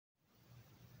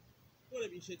What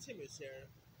up, YouTube? Timus here.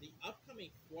 The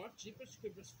upcoming fourth Jeepers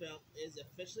Creepers film is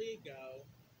officially a go,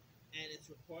 and it's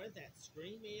reported that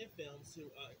Screen Media Films, who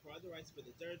acquired the rights for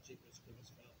the third Jeepers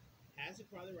Creepers film, has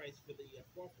acquired the rights for the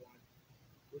fourth one,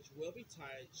 which will be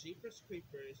titled Jeepers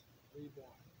Creepers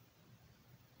Reborn.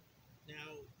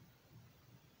 Now,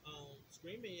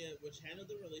 Screen Media, which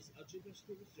handled the release of Jeepers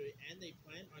Creepers 3, and they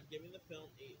plan on giving the film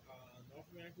a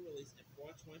North American release in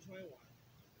fall 2021.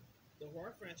 The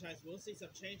horror franchise will see some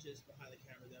changes behind the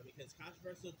camera, though, because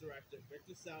controversial director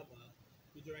Victor Salva,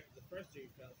 who directed the first three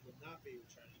films, will not be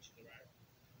returning to direct.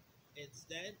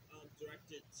 Instead,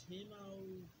 director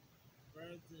Timo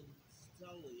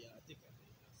Bertancelli, I think that's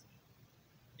what he's saying,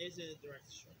 is in the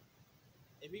director's.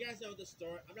 If you guys know the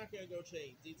story, I'm not going to go into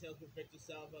any details with Victor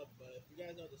Salva, but if you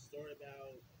guys know the story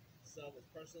about Salva's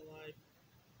personal life,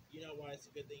 you know why it's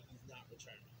a good thing he's not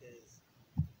returning, because,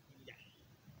 yeah.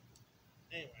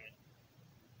 Anyway,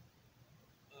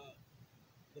 uh,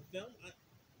 the film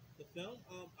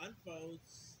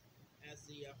unfolds as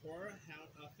the Horror Hound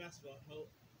Festival.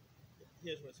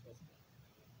 Here's what it's supposed to be.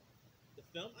 The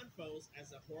film unfolds as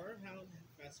the Horror Hound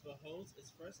Festival holds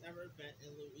its first ever event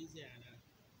in Louisiana,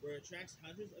 where it attracts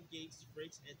hundreds of geeks,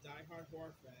 freaks, and die-hard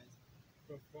horror fans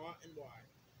from far and wide.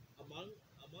 Among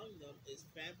them is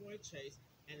fanboy Chase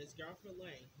and his girlfriend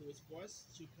Lane, who is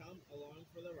forced to come along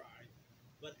for the ride.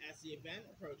 But as the event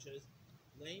approaches,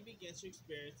 Lane begins to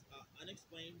experience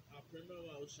unexplained criminal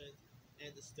emotions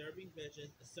and disturbing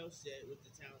visions associated with the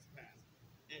town's past,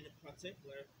 and in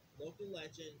particular, local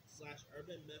legend slash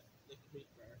urban myth, the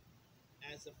Creeper.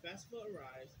 As the festival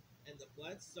arrives and the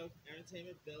blood-soaked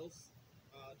entertainment builds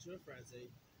to a frenzy,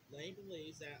 Lane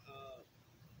believes that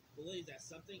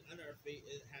something unearthly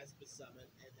has been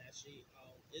summoned and that she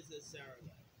is a Sarah.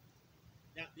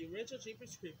 Now, the original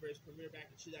Jeepers Creepers premiered back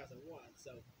in 2001,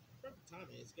 so perfect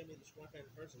timing. It's going to be the 20th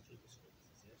anniversary of Jeepers Creepers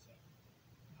this year, so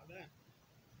not bad.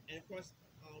 And of course,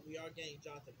 we are getting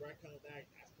Jonathan Brett coming back.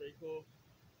 That's pretty cool.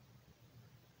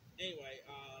 Anyway,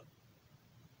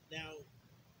 now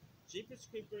Jeepers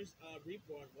Creepers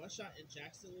Reborn was shot in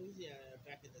Jackson, Louisiana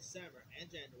back in December and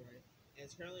January, and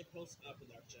is currently post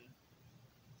production.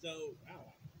 So,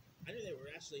 wow, I knew they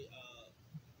were actually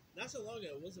not so long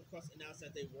ago. It was of course announced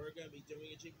that they were going to be doing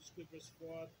a Jeepers Creepers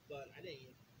 4, but I didn't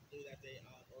even knew that they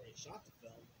already shot the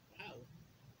film. Wow,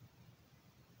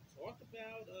 talk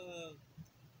about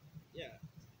yeah,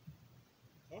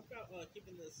 talk about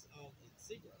keeping this in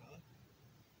secret, huh?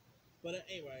 But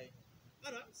anyway,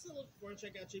 I don't know. I'm still looking forward to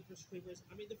check out Jeepers Creepers.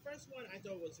 I mean, the first one I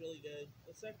thought was really good.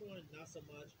 The second one, not so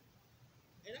much.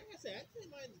 And like I said, I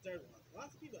didn't mind the third one.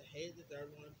 Lots of people hated the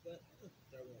third one, but I thought the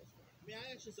third one was fine. I mean, I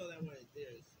actually saw that one in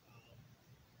theaters.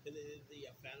 Because it is the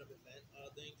Phantom Event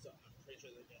thing, so I'm pretty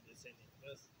sure they're going to do the same thing with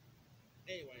this.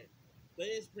 Anyway, but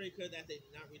it is pretty good that they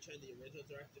did not return the original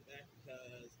director back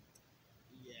because,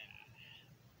 yeah,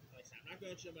 like I said, I'm not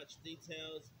going into much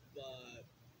details, but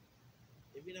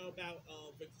if you know about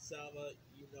Victor Salva,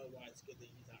 you know why it's good that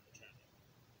he's not returning.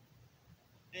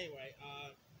 Anyway,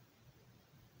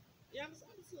 yeah, I'm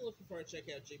still looking forward to check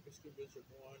out Jeepers Creepers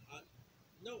Reborn.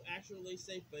 No actual release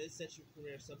date, but it's set to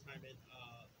premiere sometime in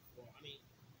fall. I mean,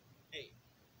 hey,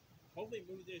 hopefully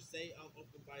movie theaters stay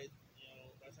open by the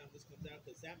time this comes out,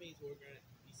 because that means we're gonna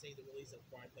be seeing the release of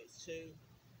Quiet Place 2.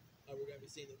 We're gonna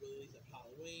be seeing the release of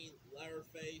Halloween,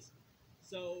 Leatherface.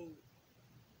 So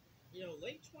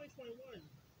late 2021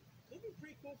 could be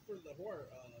pretty cool for the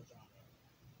horror genre.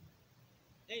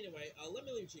 Anyway, let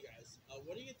me leave it to you guys.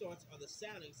 What are your thoughts on the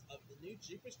soundings of the new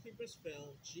Jeepers Creepers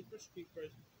film, Jeepers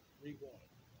Creepers Reborn?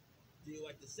 Do you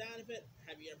like the sound of it?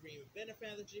 Have you ever even been a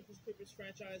fan of the Jeepers Creepers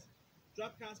franchise?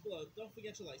 Drop comments below. Don't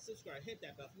forget to like, subscribe, hit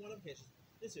that bell for more notifications.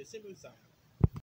 This is Simu signing.